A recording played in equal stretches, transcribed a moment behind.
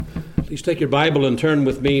Please take your Bible and turn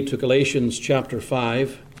with me to Galatians chapter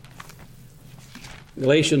 5.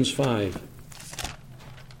 Galatians 5.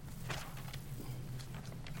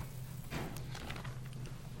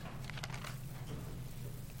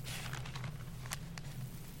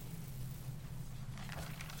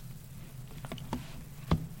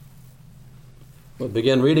 We'll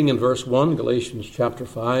begin reading in verse 1, Galatians chapter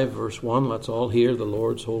 5, verse 1. Let's all hear the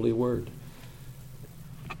Lord's holy word.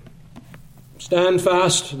 Stand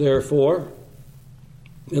fast, therefore,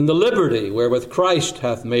 in the liberty wherewith Christ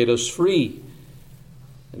hath made us free,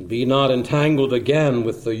 and be not entangled again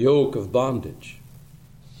with the yoke of bondage.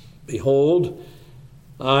 Behold,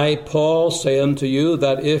 I, Paul, say unto you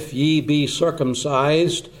that if ye be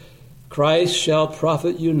circumcised, Christ shall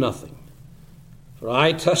profit you nothing. For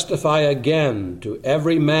I testify again to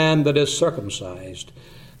every man that is circumcised,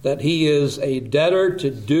 that he is a debtor to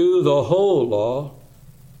do the whole law.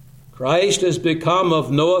 Christ is become of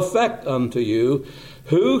no effect unto you,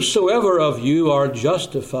 whosoever of you are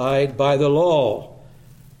justified by the law.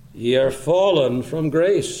 Ye are fallen from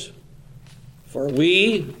grace. For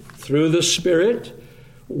we, through the Spirit,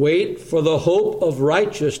 wait for the hope of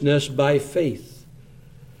righteousness by faith.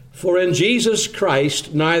 For in Jesus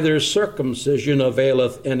Christ neither circumcision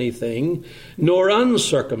availeth anything, nor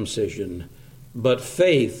uncircumcision, but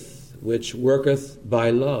faith which worketh by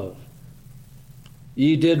love.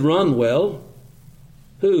 Ye did run well.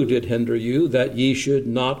 Who did hinder you that ye should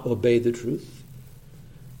not obey the truth?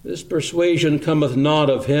 This persuasion cometh not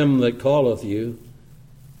of him that calleth you.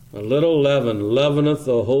 A little leaven leaveneth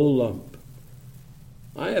the whole lump.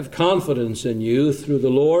 I have confidence in you through the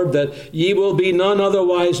Lord that ye will be none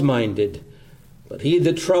otherwise minded. But he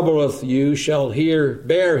that troubleth you shall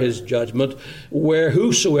bear his judgment,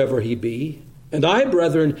 whosoever he be. And I,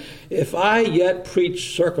 brethren, if I yet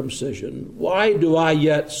preach circumcision, why do I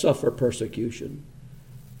yet suffer persecution?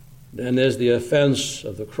 Then is the offense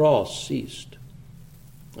of the cross ceased.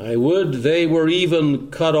 I would they were even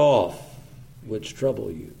cut off, which trouble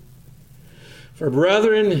you. For,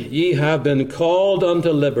 brethren, ye have been called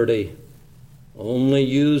unto liberty. Only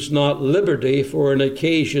use not liberty for an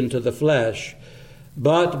occasion to the flesh,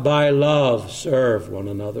 but by love serve one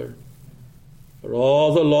another. For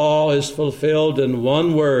all the law is fulfilled in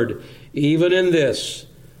one word, even in this,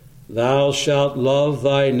 thou shalt love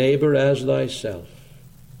thy neighbor as thyself.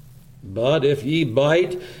 But if ye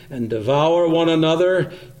bite and devour one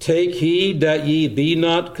another, take heed that ye be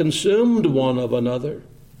not consumed one of another.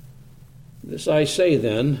 This I say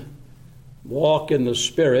then, walk in the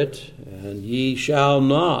Spirit, and ye shall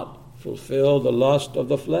not fulfill the lust of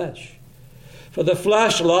the flesh. For the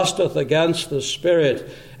flesh lusteth against the Spirit,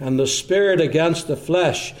 and the Spirit against the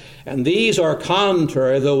flesh, and these are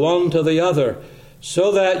contrary the one to the other,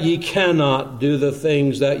 so that ye cannot do the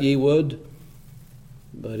things that ye would.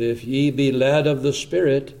 But if ye be led of the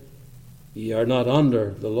Spirit, ye are not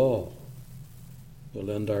under the law. We'll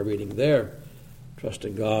end our reading there,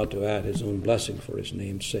 trusting God to add his own blessing for his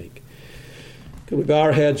name's sake. Could we bow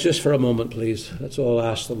our heads just for a moment, please? Let's all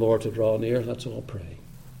ask the Lord to draw near. Let's all pray.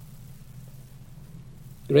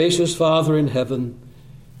 Gracious Father in heaven,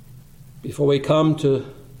 before we come to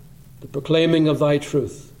the proclaiming of thy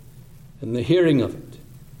truth and the hearing of it,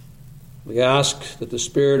 we ask that the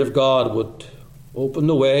Spirit of God would open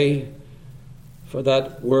the way for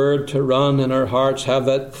that word to run in our hearts, have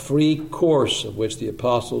that free course of which the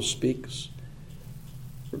apostle speaks.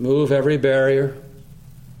 Remove every barrier.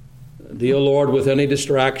 Deal, Lord, with any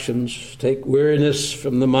distractions. Take weariness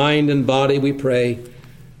from the mind and body, we pray.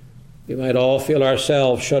 We might all feel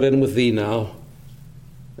ourselves shut in with thee now.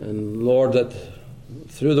 And Lord, that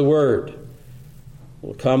through the word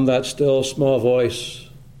will come that still small voice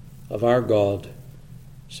of our God,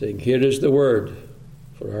 saying, here is the word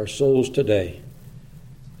for our souls today.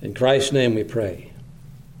 In Christ's name we pray.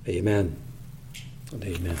 Amen and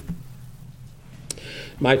amen.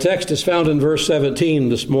 My text is found in verse 17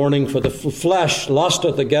 this morning. For the flesh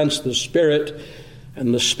lusteth against the Spirit,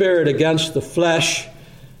 and the Spirit against the flesh,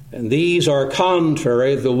 and these are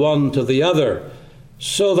contrary the one to the other,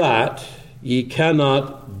 so that ye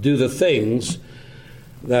cannot do the things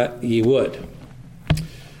that ye would.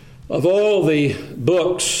 Of all the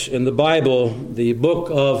books in the Bible, the book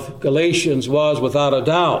of Galatians was without a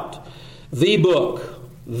doubt the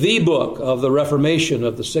book of the Reformation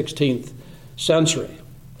of the 16th century.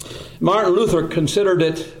 Martin Luther considered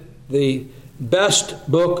it the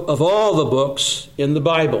best book of all the books in the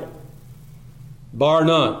Bible, bar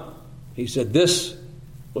none. He said this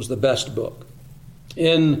was the best book.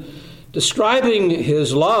 In describing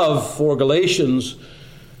his love for Galatians,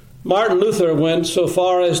 Martin Luther went so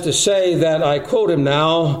far as to say that, I quote him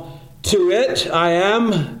now, To it I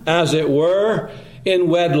am, as it were, in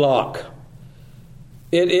wedlock.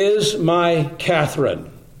 It is my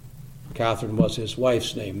Catherine. Catherine was his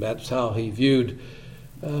wife's name. That's how he viewed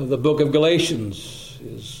the book of Galatians,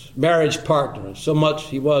 his marriage partner. So much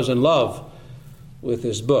he was in love with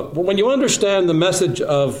this book. But when you understand the message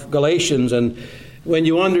of Galatians, and when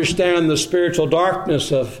you understand the spiritual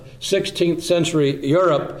darkness of 16th century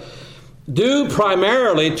Europe, due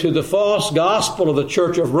primarily to the false gospel of the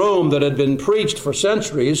Church of Rome that had been preached for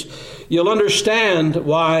centuries, you'll understand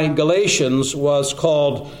why Galatians was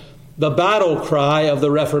called the battle cry of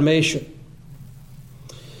the Reformation.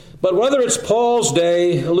 But whether it's Paul's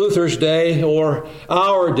day, Luther's day, or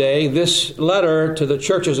our day, this letter to the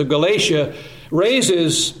churches of Galatia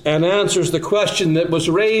raises and answers the question that was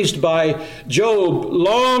raised by Job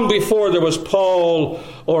long before there was Paul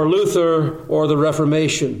or Luther or the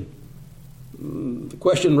Reformation. The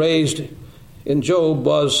question raised in Job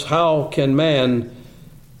was, how can man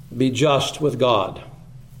be just with God?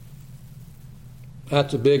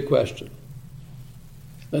 That's a big question,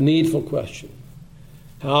 a needful question.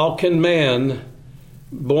 How can man,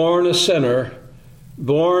 born a sinner,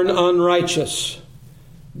 born unrighteous,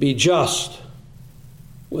 be just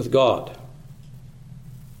with God?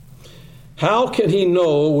 How can he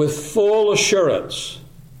know with full assurance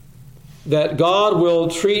that God will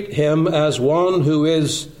treat him as one who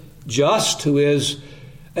is just, who is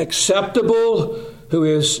acceptable, who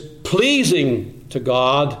is pleasing to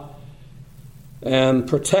God, and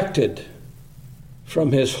protected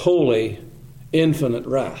from his holy, infinite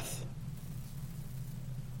wrath?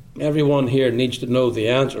 Everyone here needs to know the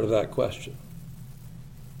answer to that question.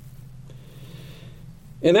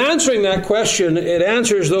 In answering that question, it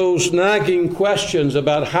answers those nagging questions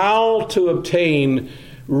about how to obtain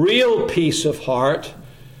real peace of heart,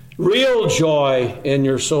 real joy in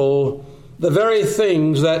your soul, the very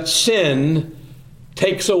things that sin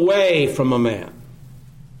takes away from a man.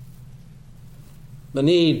 The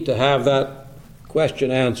need to have that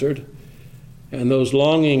question answered and those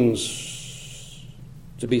longings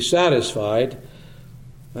to be satisfied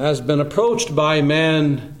has been approached by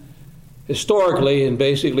man historically in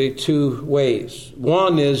basically two ways.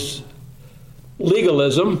 One is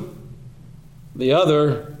legalism. The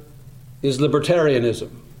other is libertarianism.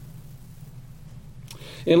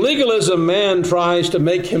 In legalism, man tries to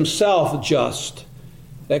make himself just,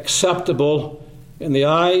 acceptable in the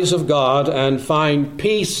eyes of God, and find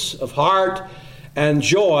peace of heart and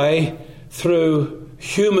joy through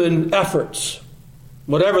human efforts,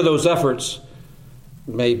 whatever those efforts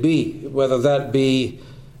may be, whether that be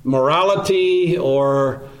morality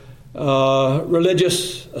or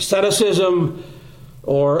religious asceticism,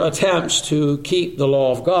 or attempts to keep the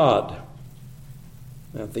law of God.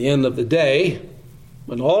 At the end of the day,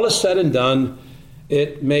 when all is said and done,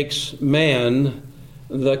 it makes man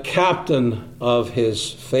the captain of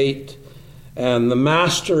his fate and the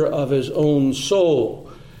master of his own soul,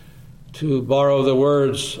 to borrow the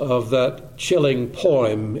words of that chilling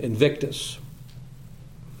poem, Invictus.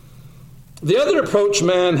 The other approach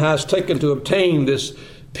man has taken to obtain this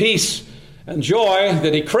peace and joy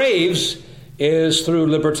that he craves is through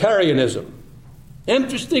libertarianism.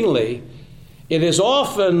 Interestingly, it is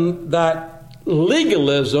often that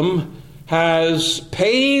legalism has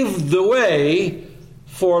paved the way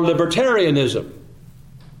for libertarianism.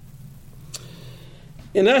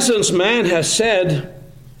 In essence, man has said,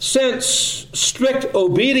 since strict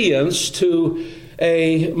obedience to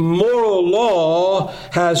a moral law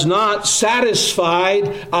has not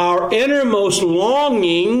satisfied our innermost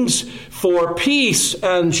longings for peace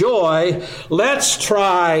and joy, let's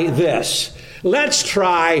try this. Let's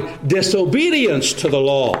try disobedience to the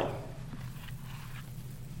law.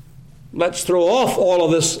 Let's throw off all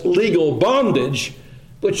of this legal bondage,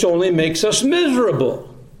 which only makes us miserable.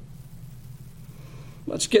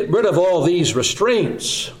 Let's get rid of all these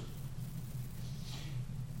restraints,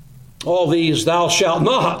 all these thou shalt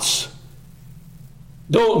nots.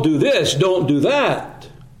 Don't do this, don't do that.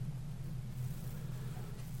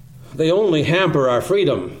 They only hamper our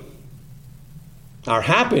freedom, our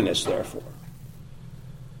happiness, therefore.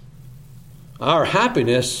 Our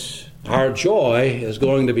happiness, our joy is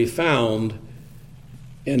going to be found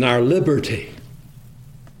in our liberty.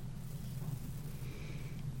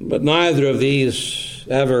 But neither of these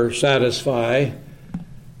ever satisfy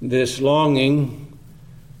this longing,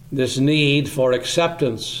 this need for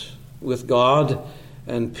acceptance with God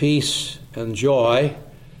and peace and joy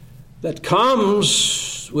that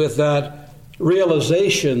comes with that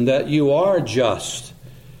realization that you are just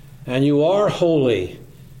and you are holy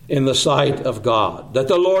in the sight of God, that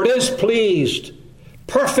the Lord is pleased,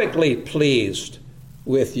 perfectly pleased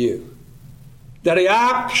with you. that he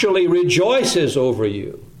actually rejoices over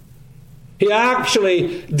you. He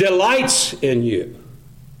actually delights in you.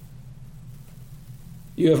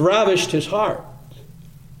 You have ravished his heart.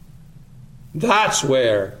 That's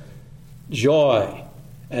where joy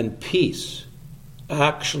and peace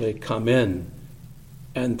actually come in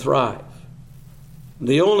and thrive.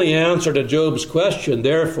 The only answer to Job's question,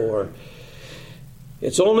 therefore,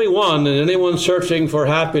 it's only one, and anyone searching for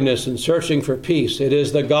happiness and searching for peace. It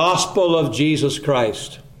is the gospel of Jesus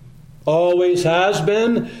Christ. Always has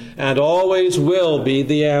been and always will be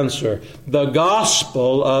the answer. The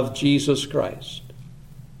gospel of Jesus Christ.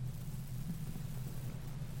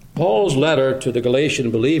 Paul's letter to the Galatian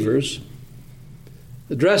believers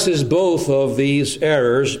addresses both of these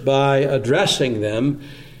errors by addressing them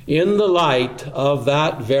in the light of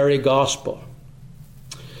that very gospel.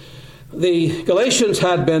 The Galatians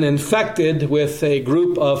had been infected with a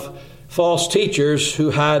group of false teachers who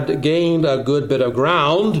had gained a good bit of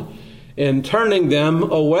ground in turning them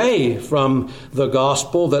away from the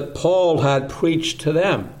gospel that Paul had preached to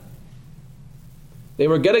them. They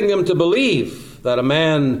were getting them to believe that a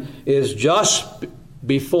man is just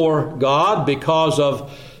before God because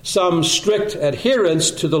of some strict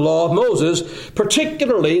adherence to the law of Moses,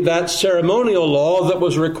 particularly that ceremonial law that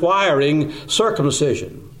was requiring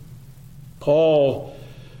circumcision. Paul,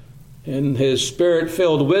 in his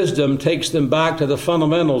spirit-filled wisdom, takes them back to the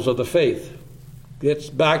fundamentals of the faith. Gets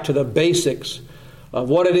back to the basics of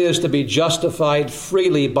what it is to be justified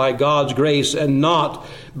freely by God's grace and not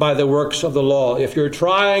by the works of the law. If you're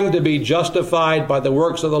trying to be justified by the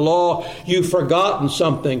works of the law, you've forgotten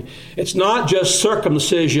something. It's not just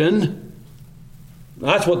circumcision.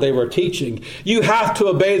 That's what they were teaching. You have to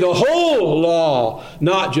obey the whole law,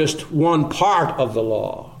 not just one part of the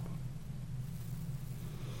law.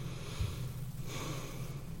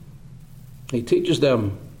 He teaches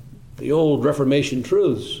them the old Reformation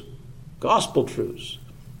truths, gospel truths,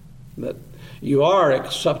 that you are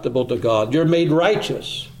acceptable to God. You're made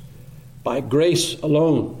righteous by grace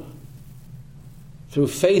alone, through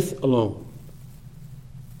faith alone,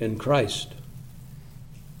 in Christ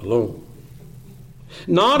alone.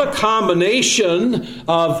 Not a combination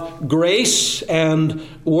of grace and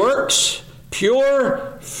works,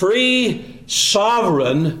 pure, free,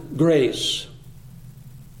 sovereign grace.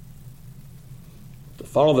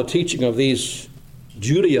 Follow the teaching of these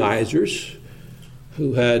Judaizers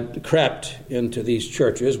who had crept into these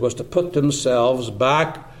churches was to put themselves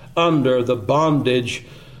back under the bondage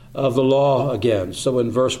of the law again. So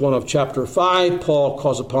in verse 1 of chapter 5, Paul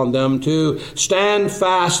calls upon them to stand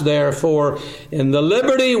fast, therefore, in the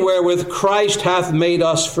liberty wherewith Christ hath made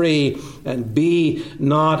us free, and be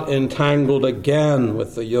not entangled again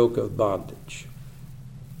with the yoke of bondage.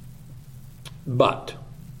 But,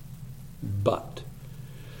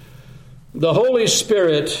 the Holy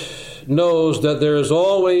Spirit knows that there is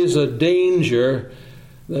always a danger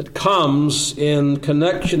that comes in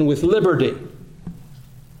connection with liberty.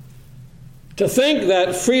 To think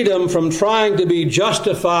that freedom from trying to be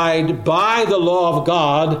justified by the law of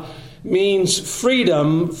God means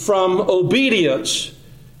freedom from obedience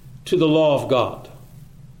to the law of God.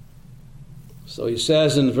 So he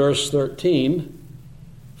says in verse 13,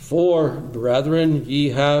 "For, brethren,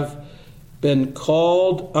 ye have been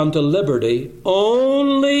called unto liberty,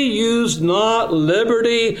 only use not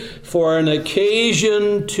liberty for an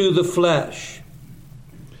occasion to the flesh."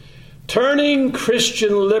 Turning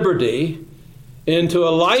Christian liberty into a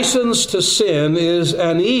license to sin is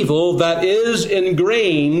an evil that is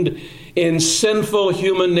ingrained in sinful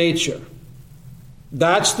human nature.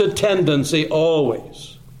 That's the tendency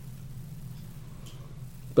always.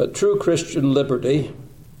 But true Christian liberty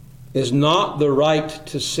is not the right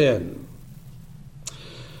to sin,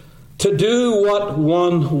 to do what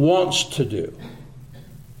one wants to do.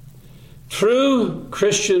 True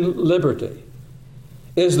Christian liberty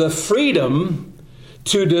is the freedom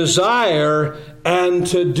to desire and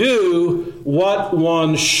to do what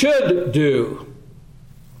one should do.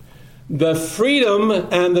 The freedom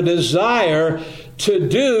and the desire to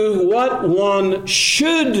do what one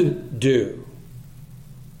should do.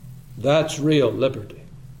 That's real liberty.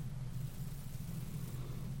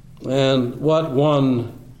 And what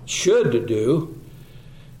one should do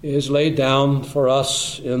is laid down for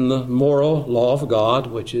us in the moral law of God,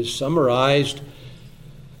 which is summarized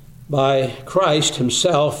by Christ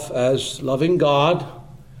himself as loving God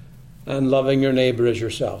and loving your neighbor as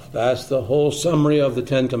yourself. That's the whole summary of the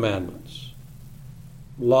Ten Commandments.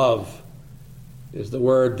 Love is the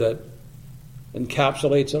word that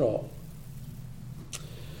encapsulates it all.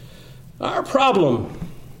 Our problem,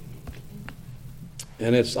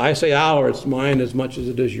 and I say our, it's mine as much as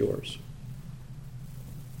it is yours.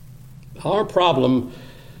 Our problem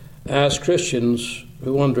as Christians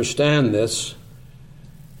who understand this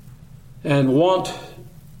and want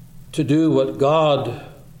to do what God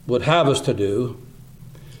would have us to do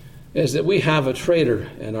is that we have a traitor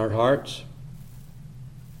in our hearts.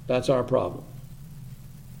 That's our problem.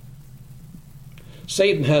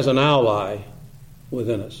 Satan has an ally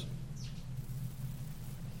within us.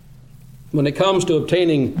 When it comes to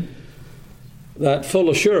obtaining that full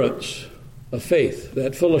assurance of faith,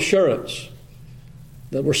 that full assurance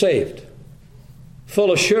that we're saved,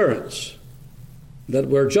 full assurance that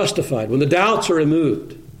we're justified, when the doubts are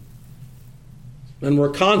removed and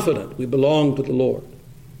we're confident we belong to the Lord,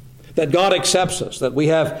 that God accepts us, that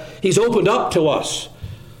He's opened up to us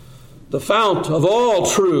the fount of all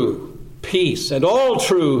true peace and all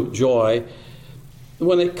true joy.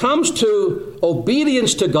 When it comes to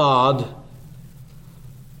obedience to God,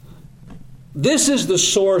 this is the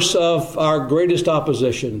source of our greatest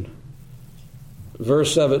opposition.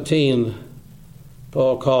 Verse 17,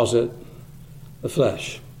 Paul calls it the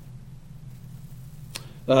flesh.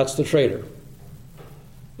 That's the traitor.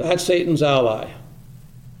 That's Satan's ally.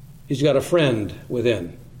 He's got a friend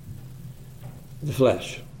within, the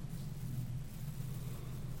flesh.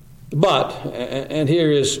 But, and here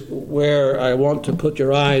is where I want to put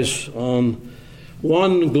your eyes on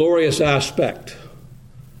one glorious aspect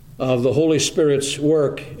of the Holy Spirit's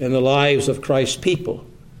work in the lives of Christ's people.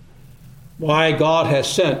 Why God has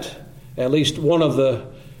sent, at least one of the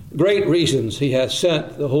great reasons He has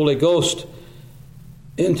sent the Holy Ghost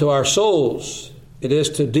into our souls, it is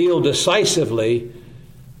to deal decisively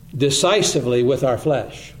with our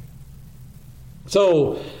flesh.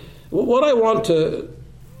 So, what I want to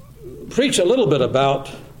preach a little bit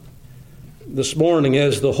about this morning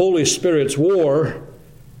is the Holy Spirit's war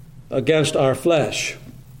against our flesh.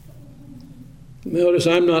 Notice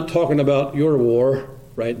I'm not talking about your war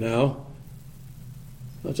right now.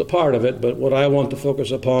 That's a part of it, but what I want to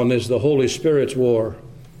focus upon is the Holy Spirit's war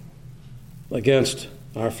against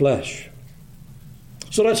our flesh.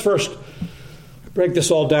 So let's first break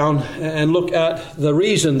this all down and look at the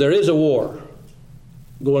reason there is a war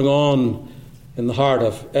going on in the heart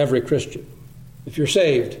of every Christian. If you're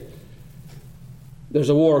saved, there's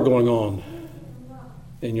a war going on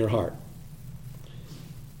in your heart.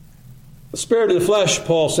 The spirit and the flesh,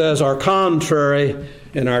 Paul says, are contrary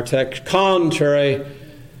in our text, contrary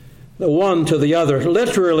the one to the other.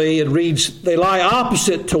 Literally, it reads, they lie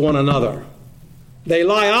opposite to one another. They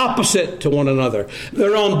lie opposite to one another.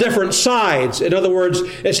 They're on different sides. In other words,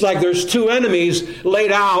 it's like there's two enemies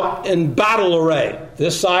laid out in battle array.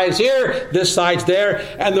 This side's here, this side's there,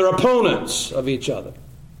 and they're opponents of each other.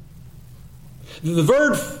 The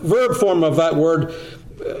verb form of that word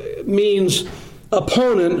means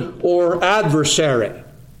opponent or adversary.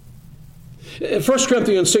 In 1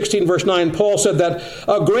 Corinthians 16, verse 9, Paul said that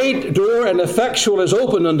a great door and effectual is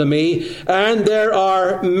opened unto me, and there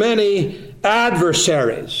are many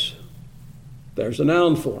adversaries. There's the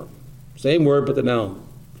noun form. Same word, but the noun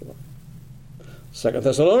form. 2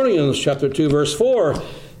 Thessalonians chapter 2, verse 4,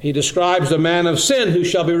 he describes the man of sin who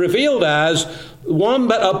shall be revealed as one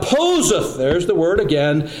that opposeth, there's the word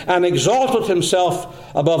again, and exalteth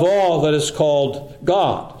himself above all that is called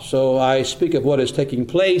God. So I speak of what is taking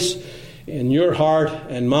place in your heart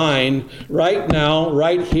and mine right now,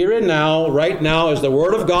 right here and now, right now as the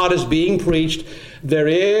Word of God is being preached. There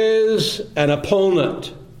is an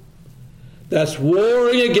opponent that's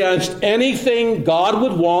warring against anything God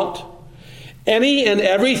would want, any and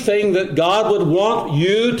everything that God would want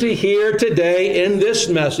you to hear today in this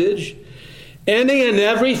message, any and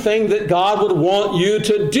everything that God would want you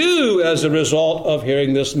to do as a result of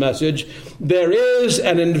hearing this message. There is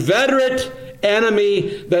an inveterate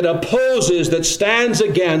enemy that opposes, that stands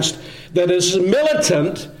against, that is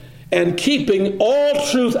militant and keeping all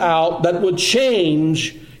truth out that would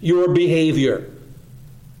change your behavior.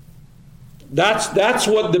 That's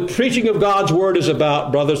what the preaching of God's Word is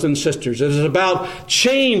about, brothers and sisters. It is about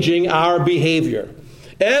changing our behavior.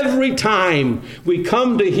 Every time we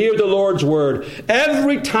come to hear the Lord's Word,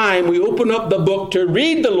 every time we open up the book to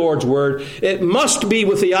read the Lord's Word, it must be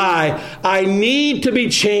with the eye, I need to be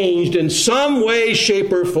changed in some way,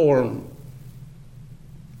 shape, or form.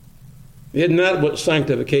 Isn't that what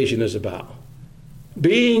sanctification is about?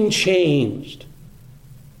 Being changed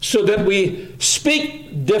so that we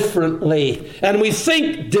speak differently, and we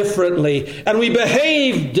think differently, and we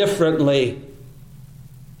behave differently.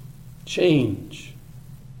 Change.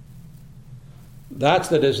 That's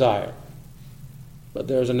the desire. But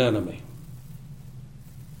there's an enemy.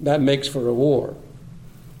 That makes for a war.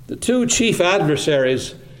 The two chief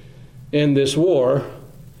adversaries in this war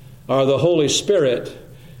are the Holy Spirit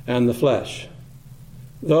and the flesh.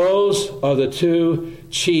 Those are the two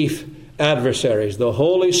chief adversaries, the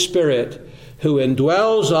Holy Spirit who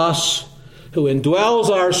indwells us, who indwells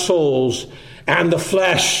our souls, and the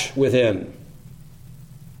flesh within.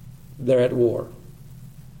 They're at war.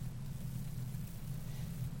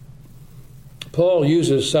 Paul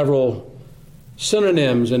uses several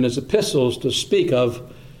synonyms in his epistles to speak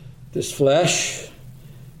of this flesh.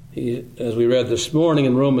 As we read this morning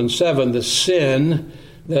in Romans 7, the sin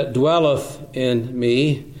that dwelleth in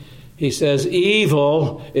me. He says,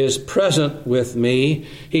 evil is present with me.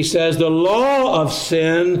 He says, the law of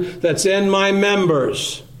sin that's in my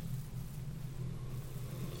members.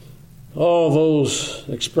 All those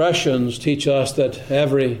expressions teach us that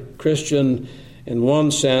every Christian, in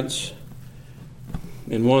one sense,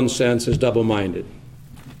 is double-minded.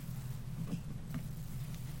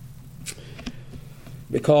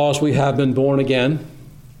 Because we have been born again,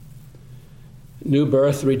 new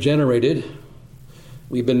birth, regenerated,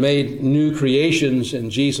 we've been made new creations in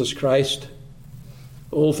Jesus Christ.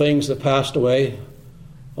 Old things have passed away,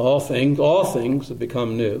 all things have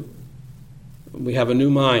become new. We have a new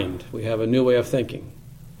mind, we have a new way of thinking.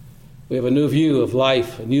 We have a new view of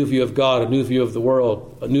life, a new view of God, a new view of the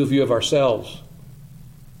world, a new view of ourselves,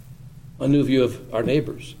 a new view of our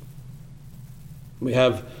neighbors. We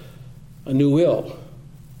have a new will,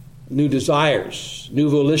 new desires, new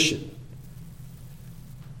volition.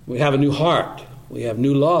 We have a new heart. We have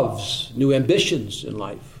new loves, new ambitions in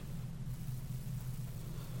life.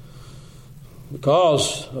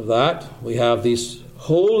 Because of that, we have these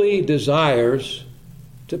holy desires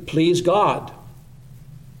to please God.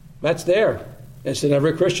 That's there. It's in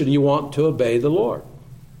every Christian. You want to obey the Lord.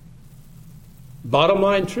 Bottom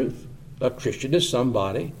line truth. A Christian is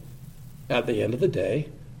somebody, at the end of the day,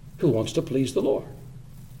 who wants to please the Lord.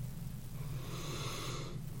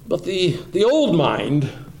 But the old mind,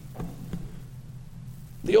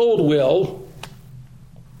 the old will,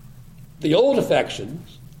 the old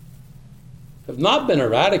affections have not been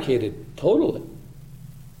eradicated totally.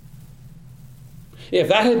 If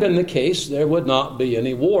that had been the case, there would not be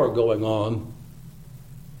any war going on.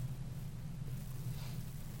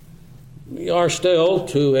 We are still,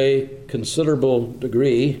 to a considerable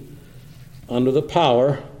degree, under the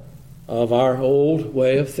power of our old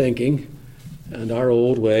way of thinking and our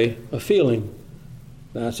old way of feeling.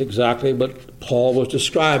 That's exactly what Paul was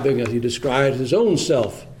describing as he described his own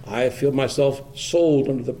self. I feel myself sold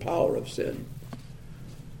under the power of sin.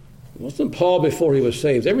 Wasn't Paul before he was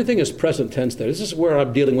saved? Everything is present tense there. This is where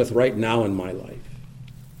I'm dealing with right now in my life.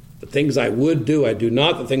 The things I would do, I do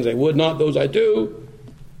not. The things I would not, those I do.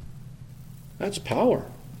 That's power.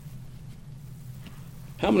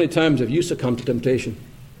 How many times have you succumbed to temptation?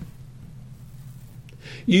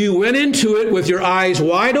 You went into it with your eyes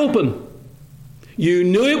wide open. You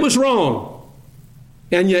knew it was wrong.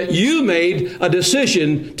 And yet you made a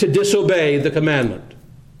decision to disobey the commandment.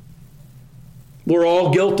 We're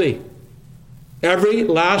all guilty. Every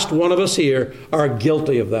last one of us here are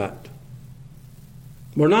guilty of that.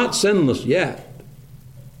 We're not sinless yet.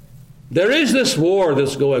 There is this war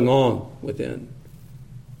that's going on within.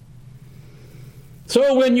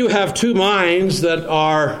 So when you have two minds that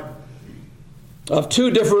are of two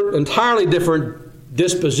entirely different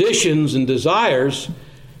dispositions and desires,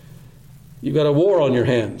 you've got a war on your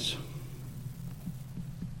hands.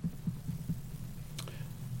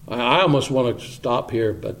 I almost want to stop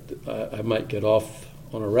here, but I might get off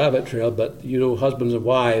on a rabbit trail. But you know, husbands and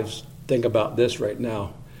wives, think about this right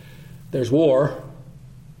now. There's war.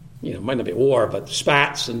 You know, it might not be war, but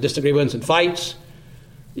spats and disagreements and fights.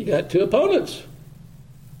 You got two opponents.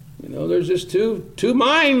 You know, there's just two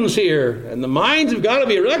minds here, and the minds have got to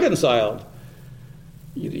be reconciled.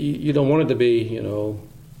 You don't want it to be, you know,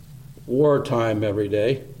 wartime every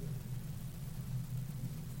day.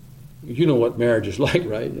 You know what marriage is like,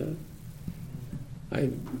 right? I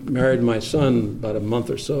married my son about a month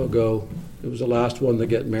or so ago. It was the last one to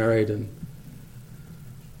get married, and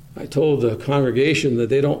I told the congregation that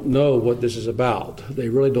they don't know what this is about. They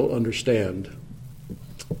really don't understand.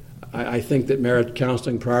 I think that marriage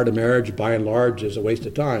counseling prior to marriage, by and large, is a waste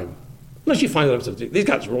of time. Unless you find out these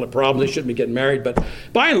guys are really problems, they shouldn't be getting married. But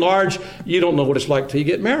by and large, you don't know what it's like till you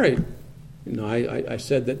get married. You know, I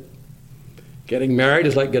said that getting married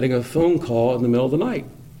is like getting a phone call in the middle of the night.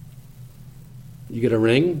 You get a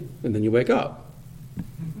ring, and then you wake up.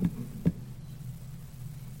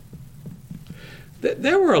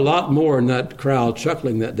 There were a lot more in that crowd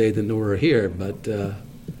chuckling that day than there were here, but a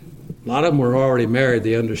lot of them were already married.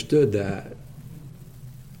 They understood that.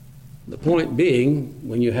 The point being,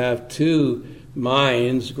 when you have two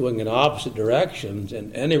minds going in opposite directions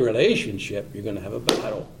in any relationship, you're going to have a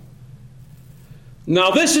battle.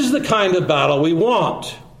 Now, this is the kind of battle we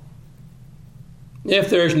want. If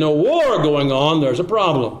there's no war going on, there's a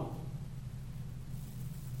problem.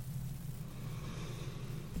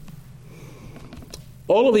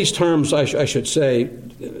 All of these terms, I should say,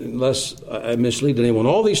 unless I mislead anyone,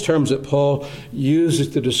 all these terms that Paul uses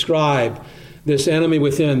to describe this enemy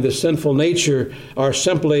within, this sinful nature, are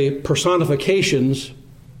simply personifications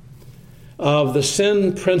of the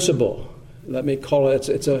sin principle. Let me call it,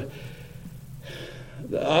 it's a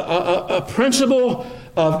principle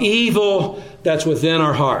of evil that's within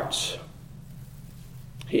our hearts.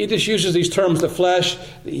 He just uses these terms, the flesh,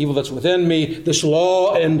 the evil that's within me, this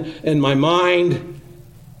law in my mind,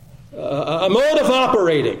 a mode of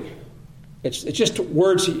operating. It's just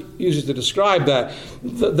words he uses to describe that.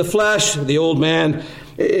 The flesh, the old man,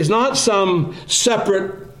 is not some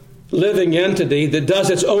separate living entity that does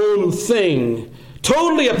its own thing,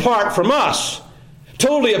 totally apart from us,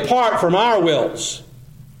 totally apart from our wills.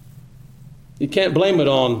 You can't blame it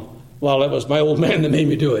on, well, it was my old man that made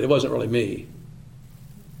me do it. It wasn't really me.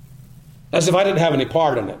 As if I didn't have any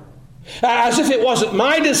part in it. As if it wasn't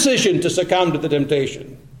my decision to succumb to the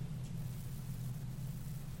temptation.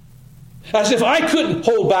 As if I couldn't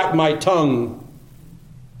hold back my tongue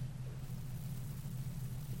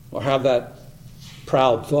or have that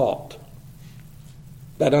proud thought,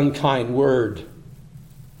 that unkind word,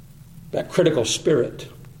 that critical spirit.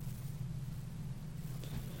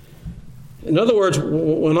 In other words,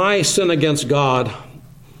 when I sin against God,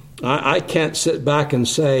 I can't sit back and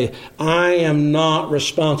say, I am not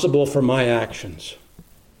responsible for my actions.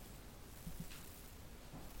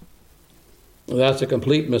 That's a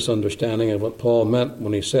complete misunderstanding of what Paul meant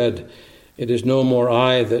when he said, it is no more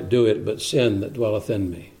I that do it, but sin that dwelleth in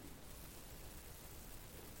me.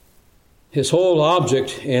 His whole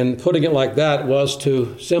object in putting it like that was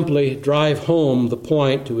to simply drive home the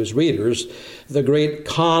point to his readers, the great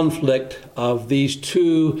conflict of these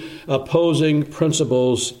two opposing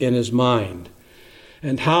principles in his mind,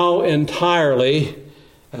 and how entirely,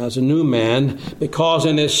 as a new man, because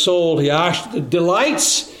in his soul he actually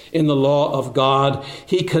delights in the law of God,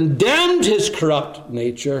 he condemned his corrupt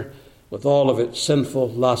nature with all of its sinful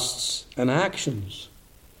lusts and actions.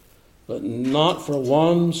 But not for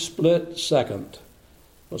one split second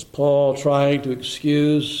was Paul trying to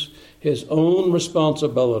excuse his own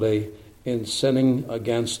responsibility in sinning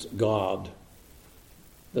against God.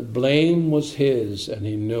 The blame was his, and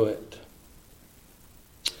he knew it.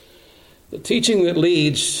 The teaching that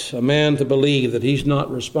leads a man to believe that he's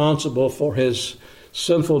not responsible for his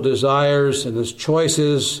sinful desires and his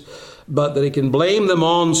choices, but that he can blame them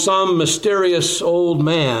on some mysterious old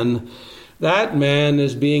man, that man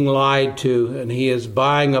is being lied to, and he is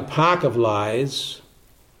buying a pack of lies,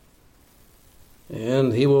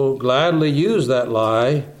 and he will gladly use that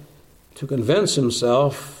lie to convince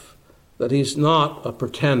himself that he's not a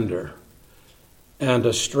pretender and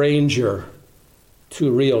a stranger to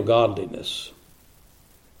real godliness.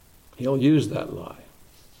 He'll use that lie.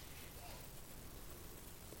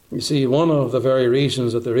 You see, one of the very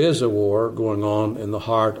reasons that there is a war going on in the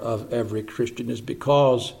heart of every Christian is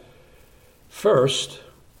because, first,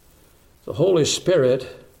 the Holy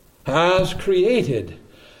Spirit has created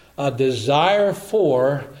a desire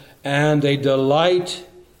for and a delight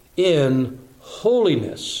in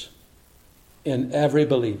holiness in every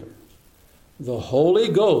believer. The Holy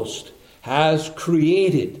Ghost has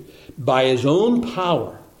created by his own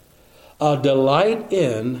power a delight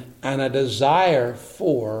in and a desire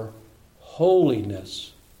for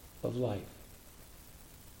holiness of life.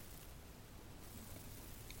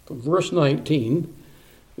 From verse 19,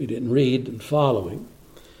 we didn't read and following,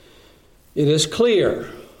 it is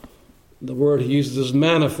clear. The word he uses is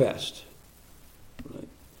manifest.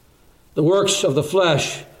 The works of the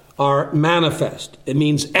flesh are manifest. It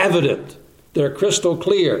means evident. They're crystal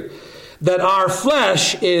clear. That our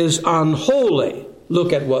flesh is unholy.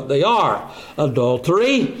 Look at what they are.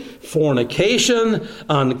 Adultery, fornication,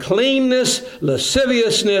 uncleanness,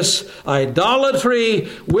 lasciviousness, idolatry,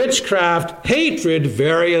 witchcraft, hatred,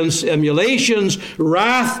 variance, emulations,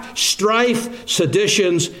 wrath, strife,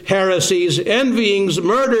 seditions, heresies, envyings,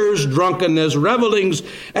 murders, drunkenness, revelings,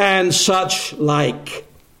 and such like.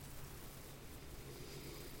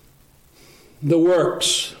 The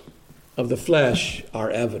works of the flesh are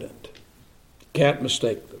evident. Can't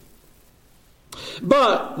mistake them.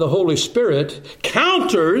 But the Holy Spirit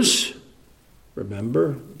counters,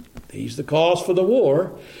 remember, he's the cause for the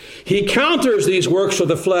war. He counters these works of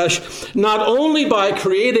the flesh not only by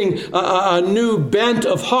creating a new bent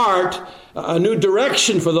of heart a new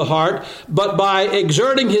direction for the heart, but by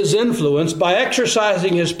exerting his influence, by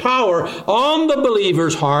exercising his power on the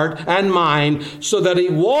believer's heart and mind so that he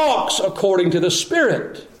walks according to the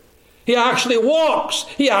Spirit. He actually walks.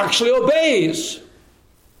 He actually obeys.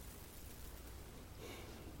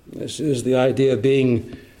 This is the idea of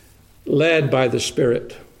being led by the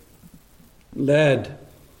Spirit. Led.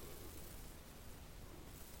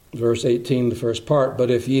 Verse 18, the first part,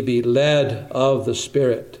 but if ye be led of the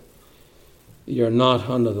Spirit, ye are not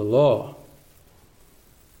under the law.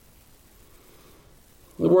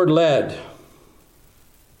 The word led,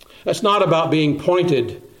 that's not about being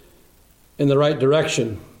pointed in the right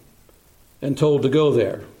direction and told to go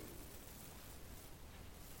there.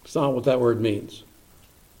 It's not what that word means.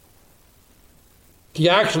 He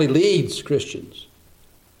actually leads Christians.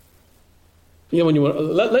 You know, when you want,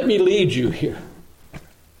 let me lead you here.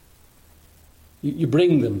 You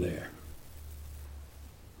bring them there.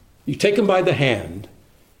 You take them by the hand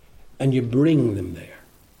and you bring them there.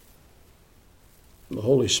 The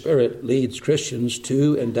Holy Spirit leads Christians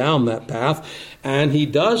to and down that path, and he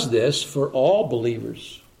does this for all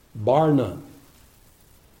believers, bar none.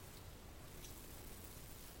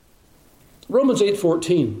 Romans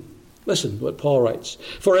 8:14. Listen to what Paul writes.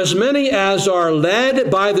 For as many as are led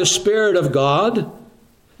by the Spirit of God,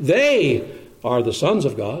 they are the sons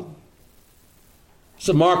of God. It's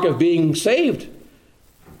the mark of being saved.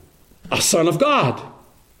 A son of God.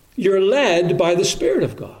 You're led by the Spirit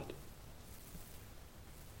of God.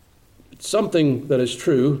 It's something that is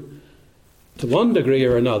true to one degree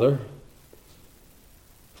or another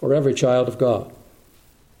for every child of God.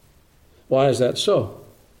 Why is that so?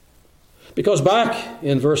 Because back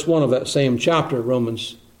in verse 1 of that same chapter,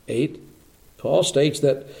 Romans 8, Paul states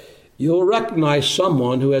that you'll recognize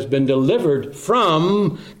someone who has been delivered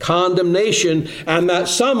from condemnation, and that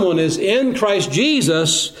someone is in Christ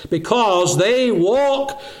Jesus because they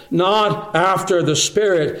walk not after the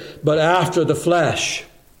Spirit, but after the flesh.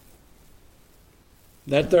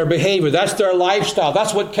 That's their behavior. That's their lifestyle.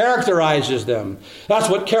 That's what characterizes them. That's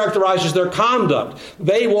what characterizes their conduct.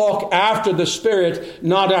 They walk after the Spirit,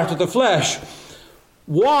 not after the flesh.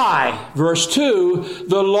 Why? Verse 2,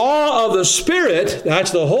 the law of the Spirit, that's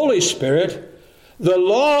the Holy Spirit, the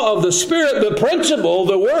law of the Spirit, the principle,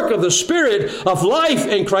 the work of the Spirit of life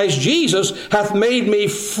in Christ Jesus hath made me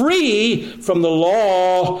free from the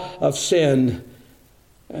law of sin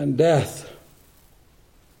and death.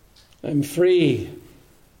 I'm free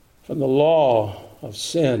from the law of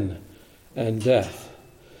sin and death.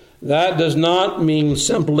 That does not mean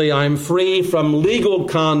simply I'm free from legal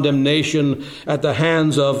condemnation at the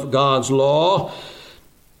hands of God's law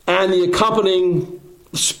and the accompanying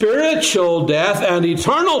spiritual death and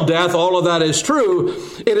eternal death. All of that is true.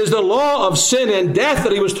 It is the law of sin and death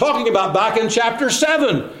that he was talking about back in chapter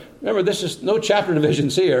 7. Remember, this is no chapter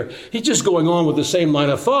divisions here. He's just going on with the same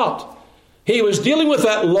line of thought. He was dealing with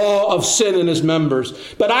that law of sin in his members.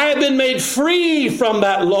 But I have been made free from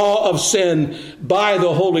that law of sin by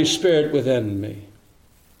the Holy Spirit within me.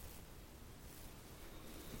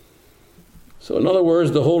 So in other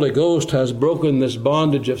words, the Holy Ghost has broken this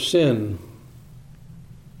bondage of sin.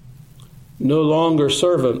 No longer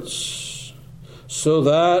servants, so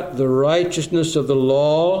that the righteousness of the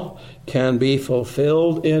law can be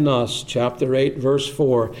fulfilled in us. Chapter 8, verse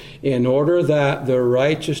 4. In order that the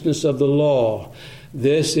righteousness of the law,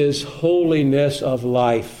 this is holiness of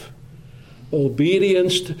life.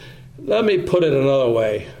 Obedience. Let me put it another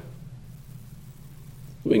way.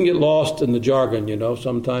 We can get lost in the jargon,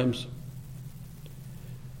 sometimes.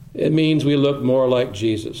 It means we look more like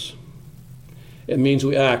Jesus. It means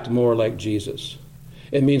we act more like Jesus.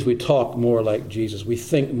 It means we talk more like Jesus. We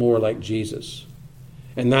think more like Jesus.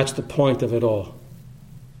 And that's the point of it all.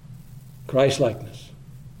 Christ-likeness.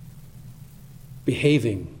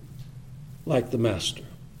 Behaving like the Master.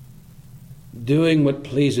 Doing what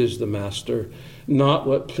pleases the Master, not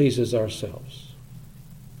what pleases ourselves.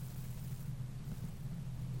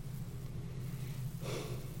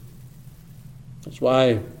 That's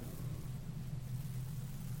why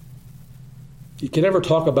you can never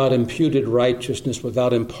talk about imputed righteousness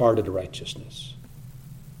without imparted righteousness.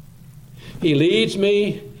 He leads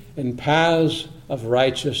me in paths of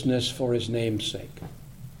righteousness for his name's sake.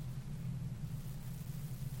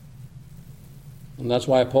 And that's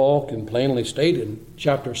why Paul can plainly state in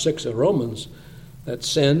chapter 6 of Romans that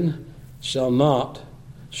sin shall not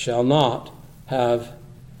have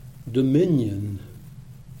dominion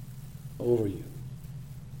over you.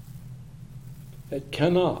 It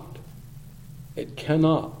cannot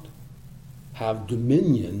have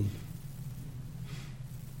dominion.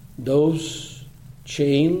 Those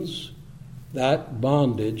chains, that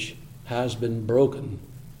bondage has been broken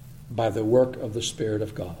by the work of the Spirit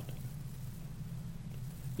of God.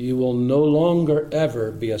 You will no longer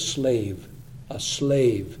ever be a slave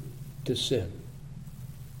to sin.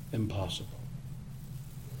 Impossible.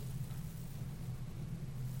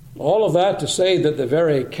 All of that to say that the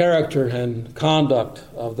very character and conduct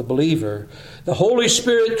of the believer, the Holy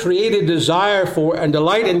Spirit created desire for and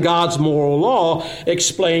delight in God's moral law,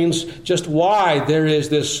 explains just why there is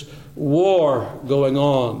this war going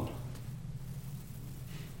on.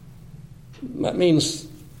 That means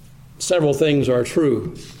several things are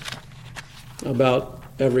true about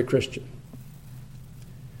every Christian.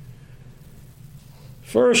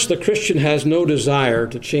 First, the Christian has no desire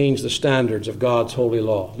to change the standards of God's holy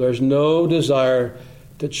law. There's no desire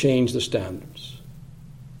to change the standards,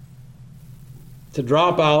 to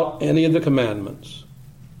drop out any of the commandments,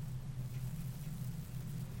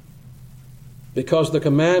 because the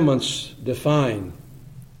commandments define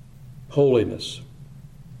holiness.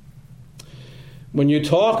 When you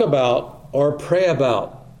talk about or pray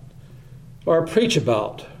about or preach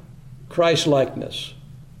about Christ-likeness,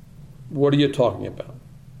 what are you talking about?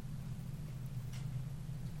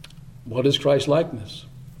 What is Christ-likeness?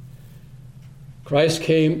 Christ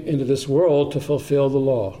came into this world to fulfill the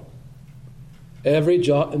law. Every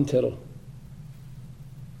jot and tittle.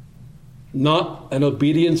 Not an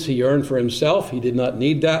obedience he earned for himself. He did not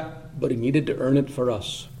need that, but he needed to earn it for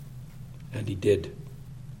us. And he did.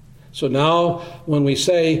 So now, when we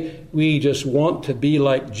say we just want to be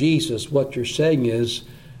like Jesus, what you're saying is,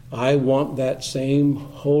 I want that same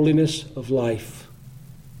holiness of life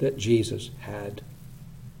that Jesus had.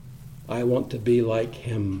 I want to be like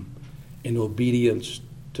him in obedience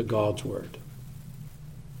to God's word.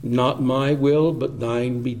 Not my will, but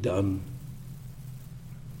thine be done.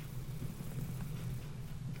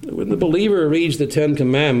 When the believer reads the Ten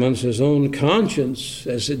Commandments, his own conscience,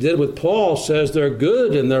 as it did with Paul, says they're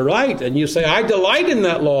good and they're right. And you say, I delight in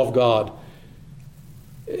that law of God.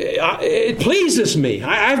 It pleases me.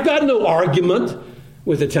 I've got no argument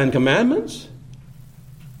with the Ten Commandments.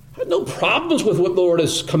 I have no problems with what the Lord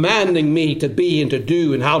is commanding me to be and to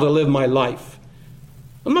do and how to live my life.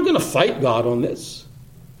 I'm not going to fight God on this.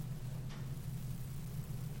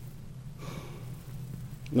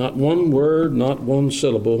 Not one word, not one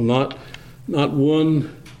syllable, not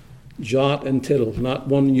one jot and tittle, not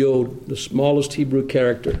one yod, the smallest Hebrew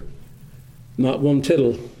character, not one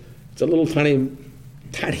tittle. It's a little tiny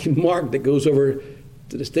mark that goes over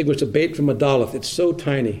to distinguish a bait from a daleth. It's so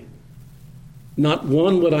tiny. Not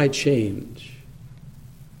one would I change.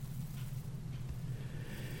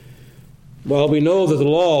 While we know that the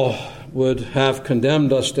law would have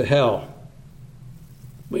condemned us to hell,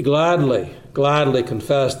 we gladly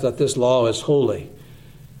confess that this law is holy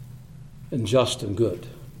and just and good.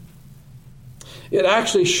 It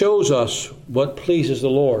actually shows us what pleases the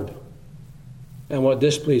Lord and what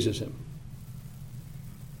displeases him.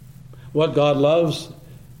 What God loves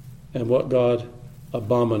and what God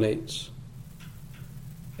abominates.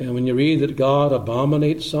 And when you read that God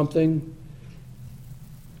abominates something,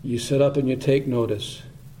 you sit up and you take notice.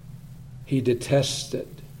 He detests it.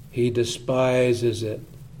 He despises it.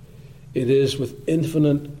 It is with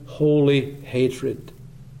infinite holy hatred.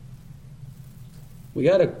 We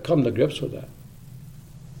got to come to grips with that.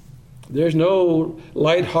 There's no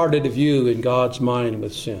light-hearted view in God's mind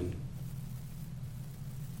with sin.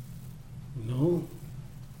 No.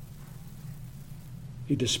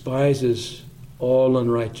 He despises all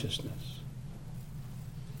unrighteousness.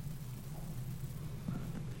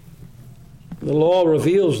 The law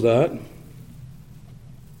reveals that.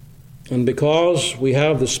 And because we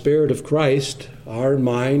have the Spirit of Christ, our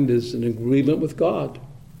mind is in agreement with God.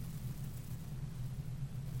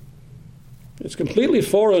 It's completely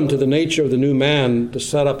foreign to the nature of the new man to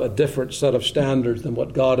set up a different set of standards than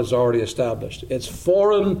what God has already established. It's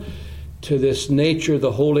foreign to this nature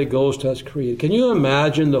the Holy Ghost has created. Can you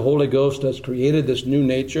imagine the Holy Ghost has created this new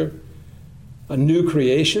nature, a new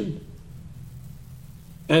creation?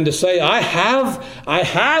 And to say, I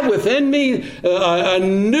have within me a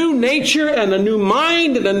new nature and a new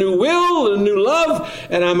mind and a new will and a new love,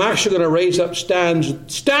 and I'm actually going to raise up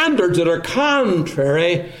standards that are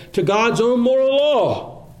contrary to God's own moral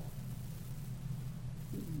law.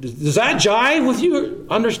 Does that jive with your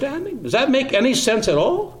understanding? Does that make any sense at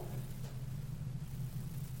all?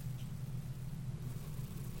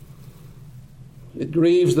 It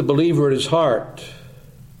grieves the believer at his heart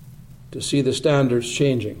to see the standards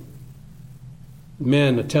changing.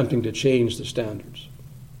 Men attempting to change the standards.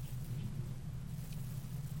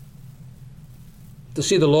 To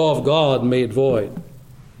see the law of God made void.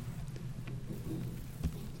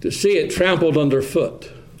 To see it trampled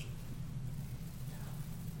underfoot.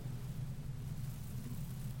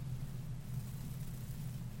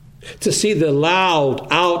 to see the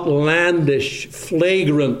loud, outlandish,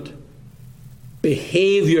 flagrant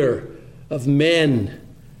behavior of men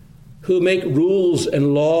who make rules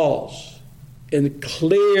and laws in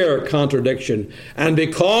clear contradiction, and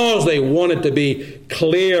because they want it to be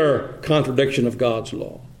clear contradiction of God's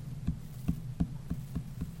law,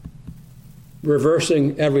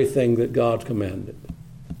 reversing everything that God commanded.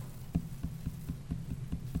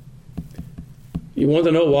 You want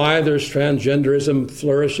to know why there's transgenderism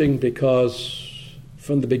flourishing? Because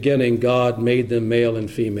from the beginning, God made them male and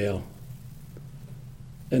female.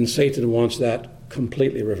 And Satan wants that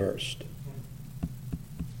completely reversed.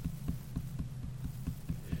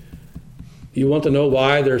 You want to know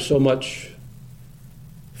why there's so much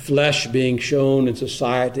flesh being shown in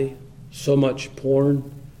society, so much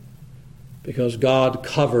porn? Because God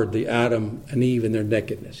covered the Adam and Eve in their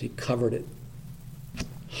nakedness. He covered it.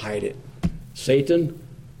 Hide it. Satan,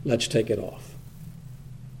 let's take it off.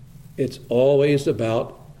 It's always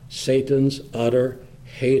about Satan's utter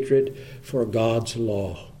hatred for God's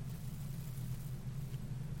law.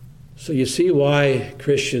 So you see why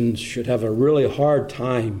Christians should have a really hard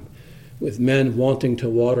time with men wanting to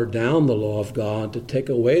water down the law of God, to take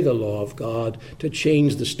away the law of God, to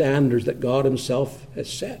change the standards that God himself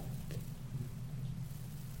has set.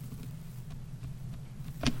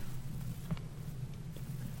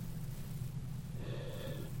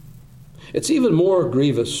 It's even more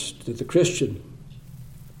grievous to the Christian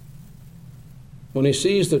when he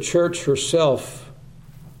sees the church herself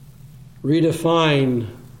redefine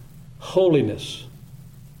holiness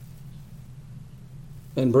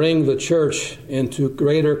and bring the church into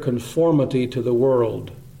greater conformity to the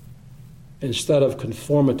world instead of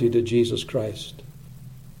conformity to Jesus Christ.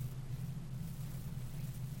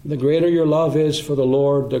 The greater your love is for the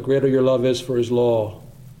Lord, the greater your love is for his law.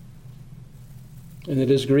 And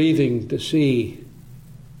it is grieving to see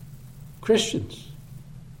Christians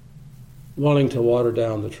wanting to water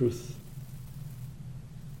down the truth.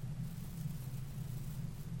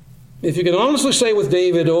 If you can honestly say with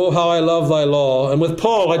David, "Oh, how I love thy law," and with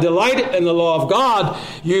Paul, "I delight in the law of God,"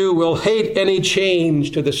 you will hate any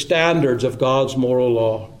change to the standards of God's moral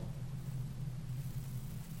law.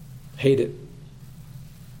 Hate it.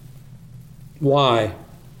 Why?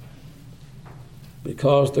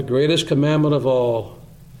 Because the greatest commandment of all,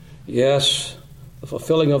 yes, the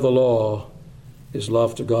fulfilling of the law, is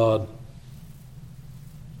love to God.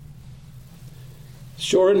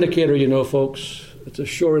 Sure indicator, you know, folks. It's a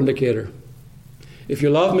sure indicator. If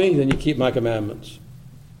you love me, then you keep my commandments.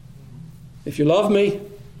 If you love me,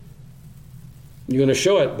 you're going to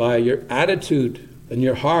show it by your attitude and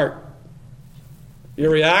your heart,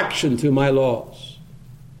 your reaction to my laws.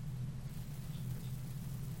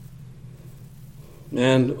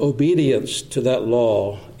 And obedience to that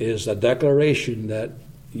law is a declaration that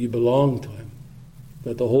you belong to him,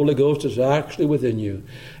 that the Holy Ghost is actually within you.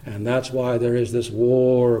 And that's why there is this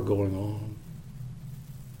war going on.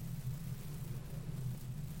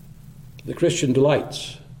 The Christian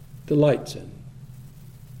delights in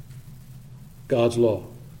God's law.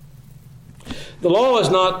 The law is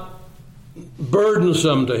not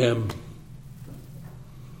burdensome to him.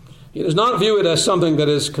 He does not view it as something that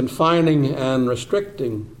is confining and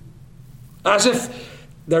restricting, as if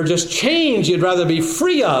they're just chains you'd rather be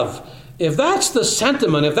free of. If that's the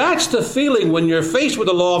sentiment, if that's the feeling when you're faced with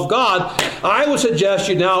the law of God, I would suggest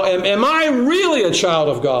you now, am I really a child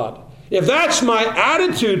of God? If that's my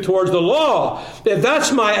attitude towards the law, if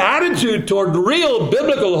that's my attitude toward real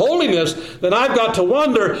biblical holiness, then I've got to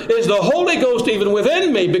wonder, is the Holy Ghost even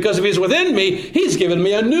within me? Because if he's within me, he's given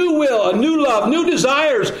me a new will, a new love, new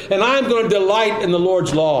desires, and I'm going to delight in the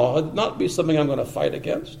Lord's law. It'll not be something I'm going to fight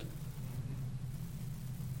against.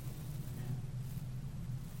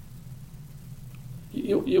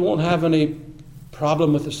 You won't have any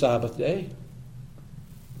problem with the Sabbath day,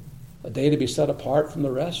 a day to be set apart from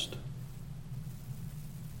the rest.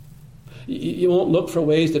 You won't look for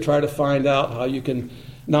ways to try to find out how you can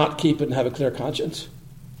not keep it and have a clear conscience.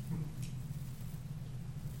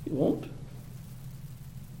 You won't.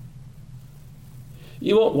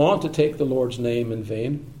 You won't want to take the Lord's name in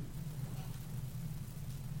vain.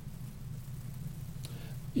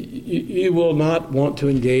 You will not want to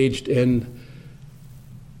engage in,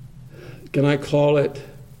 can I call it,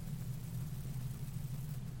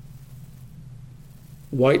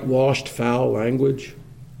 whitewashed foul language?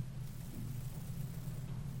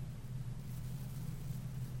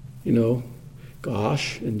 You know,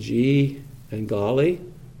 gosh and gee and golly.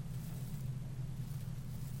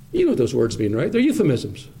 You know what those words mean, right? They're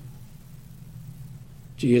euphemisms.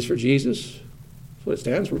 G is for Jesus. That's what it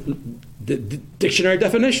stands for. Dictionary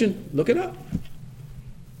definition. Look it up.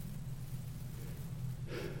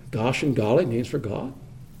 Gosh and golly means for God.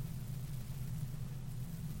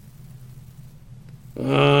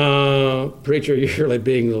 Preacher, you're like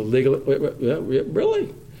being legal.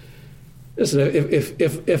 Really? Listen,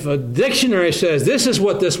 if a dictionary says this is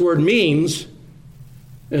what this word means,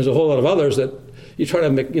 there's a whole lot of others that you try to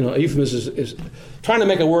make, a euphemism is trying to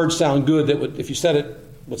make a word sound good that would, if you said it,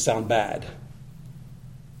 would sound bad.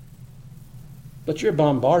 But you're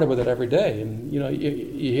bombarded with it every day. And,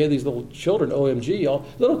 you hear these little children, OMG, all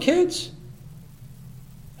little kids.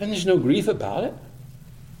 And there's no grief about it.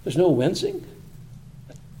 There's no wincing.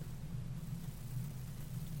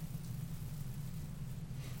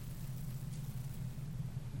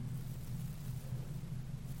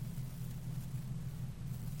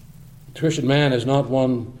 The Christian man is not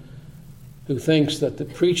one who thinks that the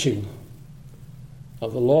preaching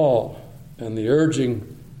of the law and the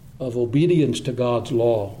urging of obedience to God's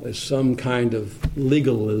law is some kind of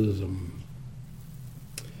legalism.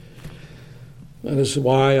 That is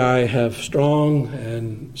why I have strong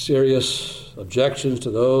and serious objections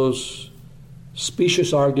to those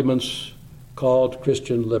specious arguments called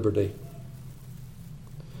Christian liberty.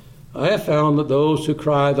 I have found that those who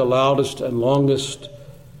cry the loudest and longest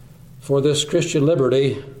for this Christian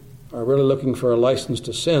liberty are really looking for a license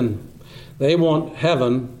to sin. They want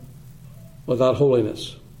heaven without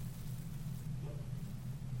holiness.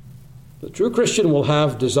 The true Christian will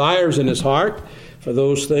have desires in his heart for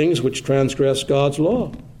those things which transgress God's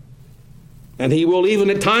law. And he will even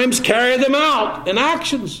at times carry them out in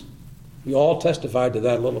actions. We all testified to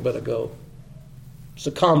that a little bit ago.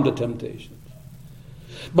 Succumb to temptations.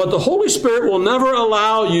 But the Holy Spirit will never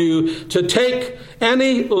allow you to take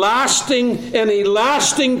any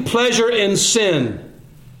lasting pleasure in sin.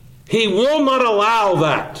 He will not allow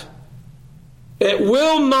that. It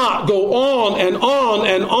will not go on and on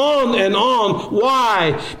and on and on.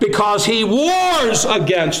 Why? Because he wars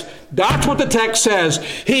against, that's what the text says.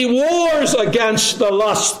 He wars against the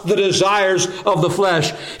lust, the desires of the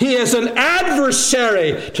flesh. He is an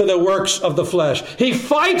adversary to the works of the flesh. He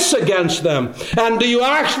fights against them. And do you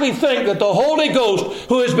actually think that the Holy Ghost,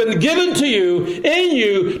 who has been given to you, in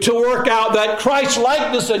you, to work out that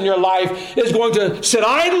Christ-likeness in your life, is going to sit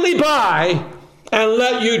idly by and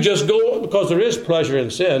let you just go, because there is pleasure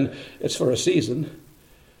in sin, it's for a season.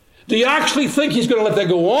 Do you actually think he's going to let that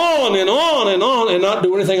go on and on and on and not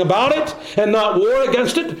do anything about it and not war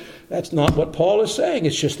against it? That's not what Paul is saying.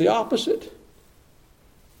 It's just the opposite.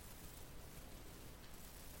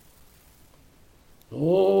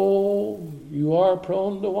 Oh, you are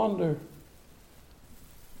prone to wonder.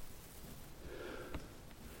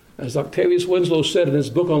 As Octavius Winslow said in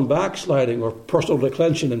his book on backsliding or personal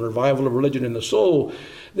declension and revival of religion in the soul,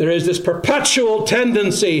 there is this perpetual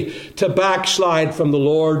tendency to backslide from the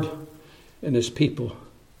Lord and his people.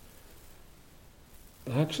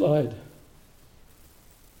 Backslide.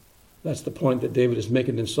 That's the point that David is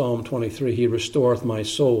making in Psalm 23. He restoreth my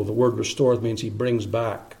soul. The word restoreth means he brings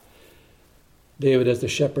back. David, as the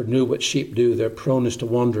shepherd, knew what sheep do. They're proneness to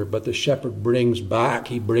wander, but the shepherd brings back.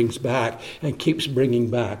 He brings back and keeps bringing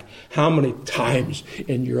back. How many times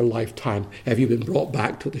in your lifetime have you been brought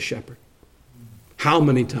back to the shepherd? How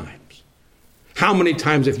many times? How many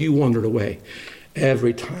times have you wandered away?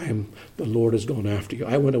 Every time the Lord has gone after you.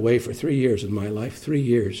 I went away for 3 years in my life. 3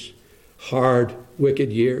 years. Hard,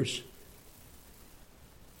 wicked years.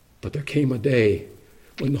 But there came a day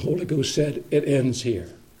when the Holy Ghost said, it ends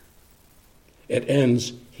here. It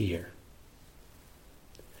ends here.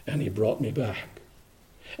 And he brought me back.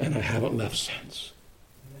 And I haven't left since.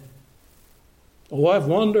 Oh, I've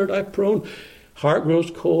wandered, I've prone. Heart grows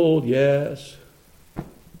cold, yes.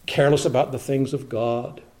 Careless about the things of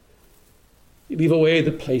God. You leave away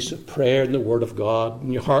the place of prayer and the Word of God,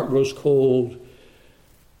 and your heart grows cold.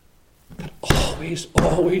 But always,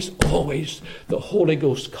 always, always, the Holy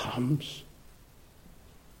Ghost comes.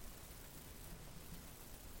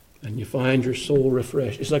 And you find your soul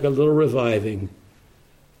refreshed. It's like a little reviving.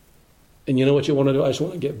 And you know what you want to do? I just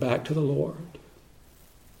want to get back to the Lord.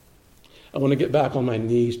 I want to get back on my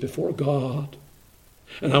knees before God.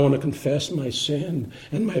 And I want to confess my sin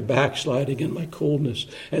and my backsliding and my coldness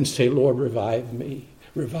and say, Lord, revive me.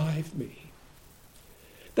 Revive me.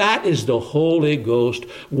 That is the Holy Ghost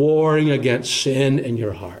warring against sin in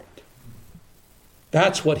your heart.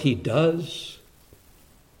 That's what he does.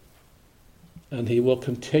 And he will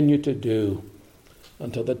continue to do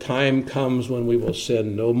until the time comes when we will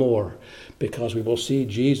sin no more, because we will see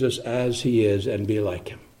Jesus as he is and be like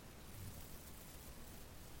him.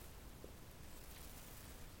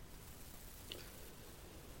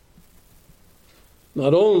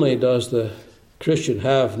 Not only does the Christian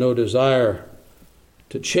have no desire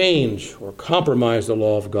to change or compromise the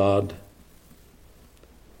law of God.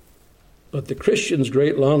 But the Christian's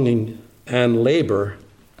great longing and labor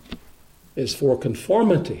is for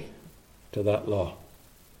conformity to that law.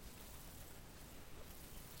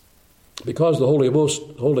 Because the Holy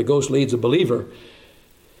Ghost leads a believer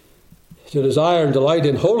to desire and delight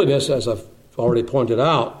in holiness, as I've already pointed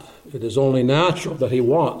out, it is only natural that he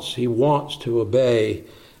wants to obey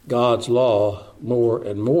God's law more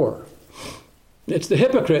and more. It's the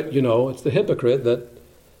hypocrite, it's the hypocrite that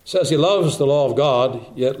says he loves the law of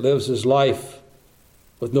God, yet lives his life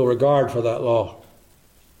with no regard for that law.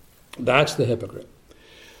 That's the hypocrite.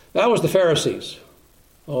 That was the Pharisees.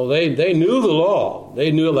 Oh, they knew the law.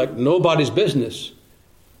 They knew it like nobody's business.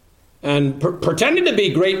 And pretended to be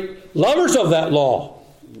great lovers of that law.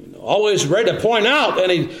 Always ready to point out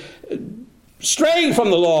any straying from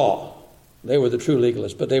the law. They were the true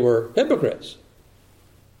legalists, but they were hypocrites.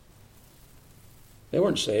 They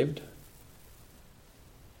weren't saved.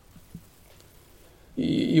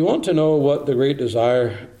 You want to know what the great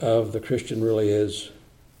desire of the Christian really is?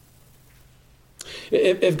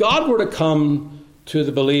 If God were to come to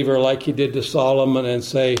the believer like he did to Solomon and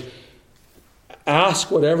say, ask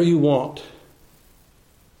whatever you want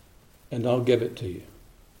and I'll give it to you.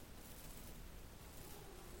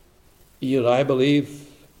 Yet I believe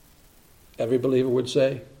every believer would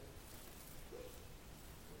say,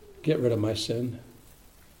 get rid of my sin.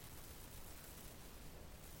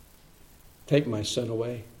 Take my sin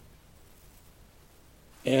away.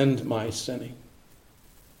 End my sinning.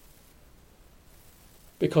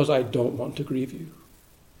 Because I don't want to grieve you.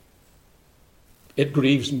 It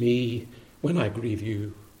grieves me when I grieve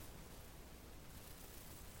you.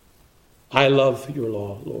 I love your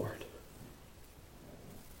law, Lord.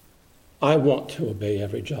 I want to obey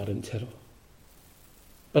every jot and tittle.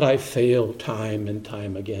 But I fail time and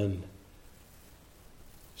time again.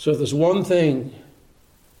 So if there's one thing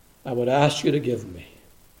I would ask you to give me,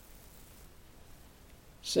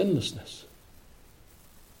 sinlessness.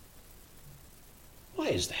 Why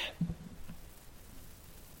is that?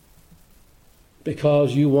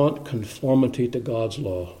 Because you want conformity to God's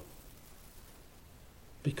law.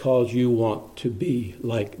 Because you want to be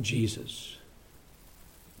like Jesus.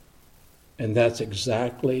 And that's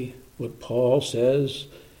exactly what Paul says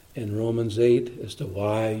in Romans 8 as to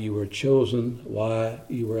why you were chosen, why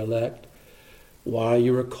you were elect, why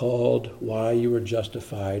you were called, why you were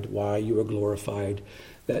justified, why you were glorified,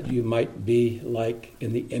 that you might be like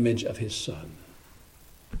in the image of his Son.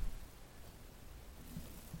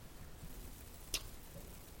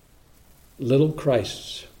 Little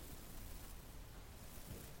Christs.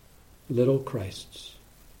 Little Christs.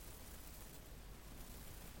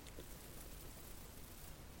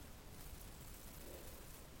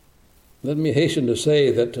 Let me hasten to say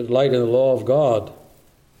that to delight in the law of God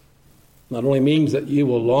not only means that you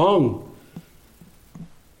will long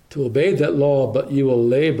to obey that law, but you will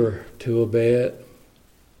labor to obey it.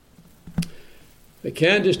 We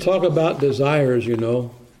can't just talk about desires,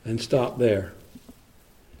 and stop there.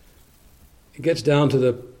 It gets down to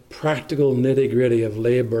the practical nitty-gritty of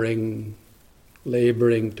laboring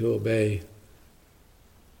to obey,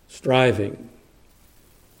 striving.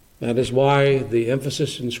 That is why the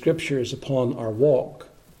emphasis in Scripture is upon our walk,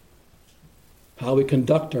 how we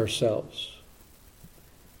conduct ourselves.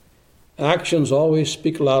 Actions always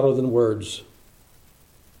speak louder than words.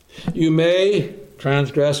 You may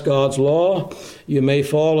transgress God's law, you may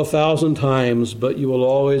fall 1,000 times, but you will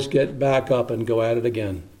always get back up and go at it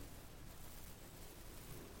again.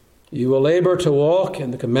 You will labor to walk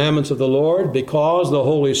in the commandments of the Lord because the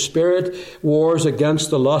Holy Spirit wars against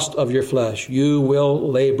the lust of your flesh. You will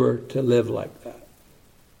labor to live like that.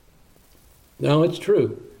 Now, it's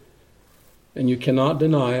true, and you cannot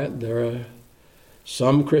deny it. There are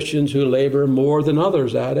some Christians who labor more than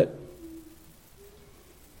others at it.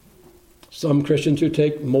 Some Christians who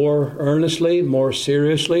take more earnestly, more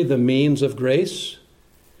seriously the means of grace.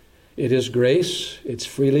 It is grace. It's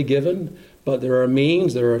freely given. But there are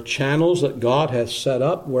means, there are channels that God has set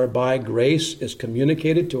up whereby grace is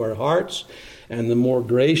communicated to our hearts. And the more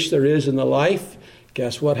grace there is in the life,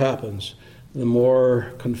 guess what happens? The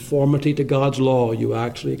more conformity to God's law you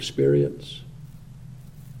actually experience.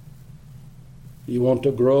 You want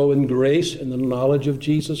to grow in grace and the knowledge of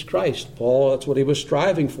Jesus Christ. Paul, that's what he was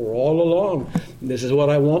striving for all along. This is what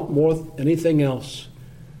I want more than anything else.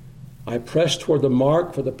 I press toward the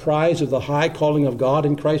mark for the prize of the high calling of God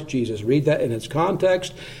in Christ Jesus. Read that in its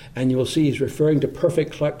context, and you will see he's referring to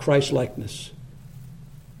perfect Christ-likeness.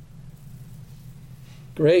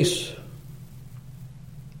 Grace,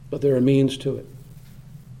 but there are means to it.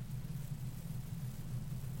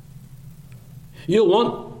 You'll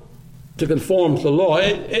want to conform to the law.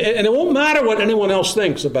 And it won't matter what anyone else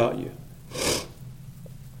thinks about you.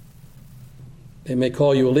 They may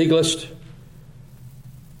call you a legalist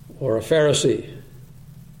or a Pharisee,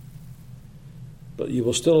 but you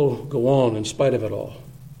will still go on in spite of it all.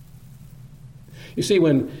 You see,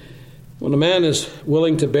 when a man is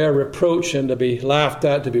willing to bear reproach and to be laughed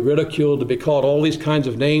at, to be ridiculed, to be called all these kinds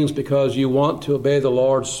of names because you want to obey the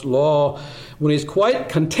Lord's law, when he's quite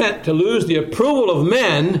content to lose the approval of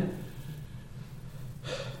men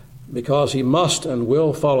because he must and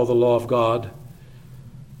will follow the law of God,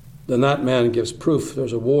 then that man gives proof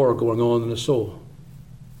there's a war going on in his soul.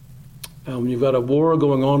 And when you've got a war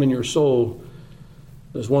going on in your soul,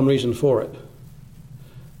 there's one reason for it.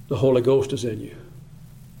 The Holy Ghost is in you.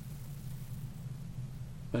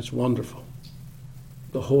 That's wonderful.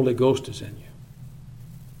 The Holy Ghost is in you.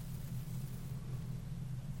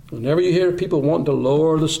 Whenever you hear people wanting to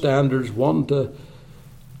lower the standards, wanting to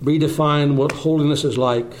redefine what holiness is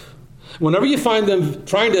like, whenever you find them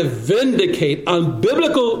trying to vindicate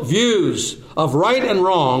unbiblical views of right and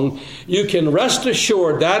wrong, you can rest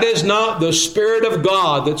assured that is not the Spirit of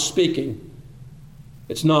God that's speaking.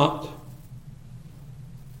 It's not.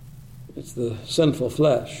 It's the sinful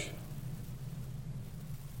flesh.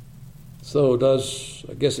 So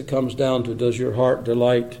I guess it comes down to, does your heart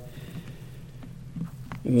delight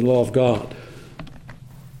in the law of God?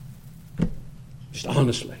 Just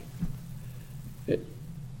honestly.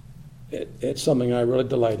 It's something I really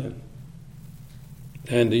delight in.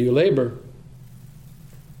 And do you labor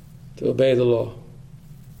to obey the law?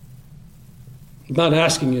 I'm not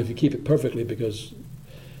asking you if you keep it perfectly, because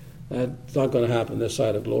that's not going to happen this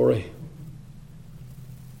side of glory.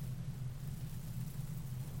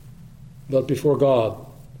 But before God,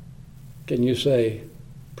 can you say,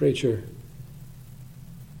 preacher,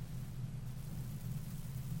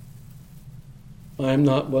 I'm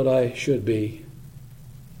not what I should be,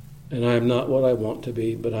 and I am not what I want to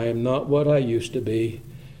be, but I am not what I used to be,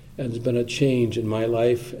 and there's been a change in my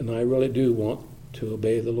life, and I really do want to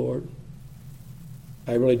obey the Lord.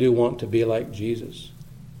 I really do want to be like Jesus.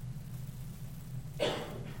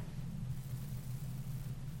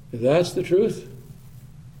 If that's the truth,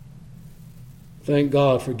 thank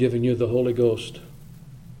God for giving you the Holy Ghost.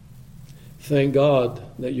 Thank God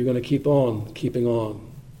that you're going to keep on keeping on.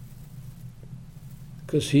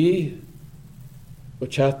 Because he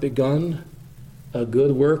which hath begun a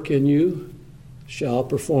good work in you shall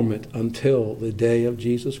perform it until the day of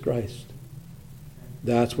Jesus Christ.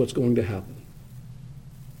 That's what's going to happen.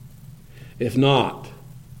 If not,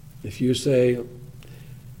 if you say,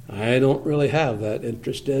 I don't really have that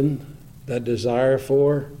interest in, that desire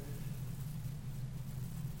for,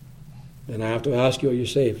 then I have to ask you, are you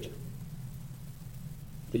saved?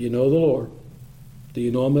 Do you know the Lord? Do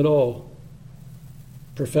you know Him at all?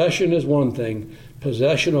 Profession is one thing.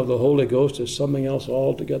 Possession of the Holy Ghost is something else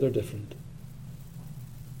altogether different.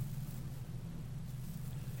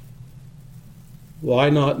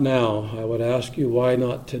 Why not now? I would ask you, why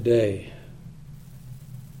not today?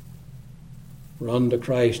 Run to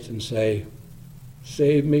Christ and say,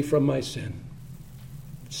 save me from my sin.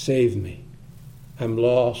 Save me. I'm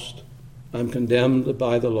lost. I'm condemned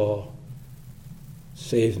by the law.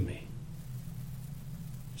 Save me.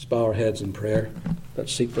 Let's bow our heads in prayer.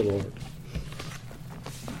 Let's seek the Lord.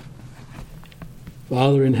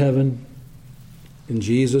 Father in heaven, in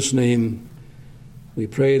Jesus' name, we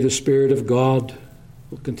pray the Spirit of God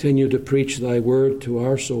will continue to preach thy word to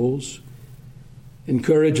our souls.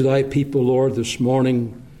 Encourage thy people, Lord, this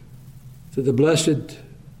morning to the blessed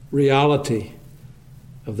reality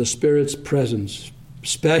of the Spirit's presence,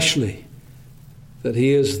 especially that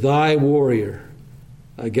he is thy warrior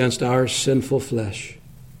against our sinful flesh.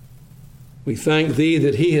 We thank thee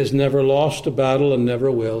that he has never lost a battle and never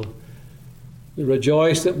will. We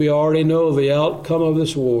rejoice that we already know the outcome of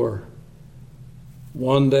this war.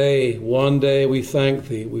 One day, we thank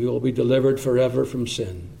thee, we will be delivered forever from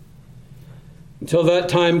sin. Until that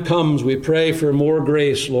time comes, we pray for more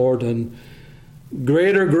grace, Lord, and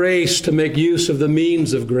greater grace to make use of the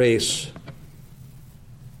means of grace,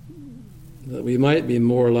 that we might be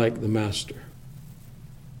more like the Master,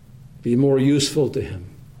 be more useful to him.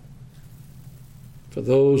 For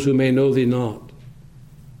those who may know thee not,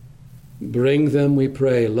 bring them, we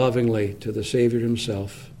pray, lovingly to the Savior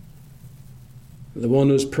himself, the one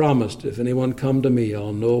who's promised, if anyone come to me,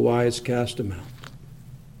 I'll no wise cast him out.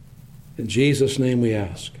 In Jesus' name we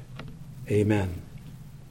ask. Amen.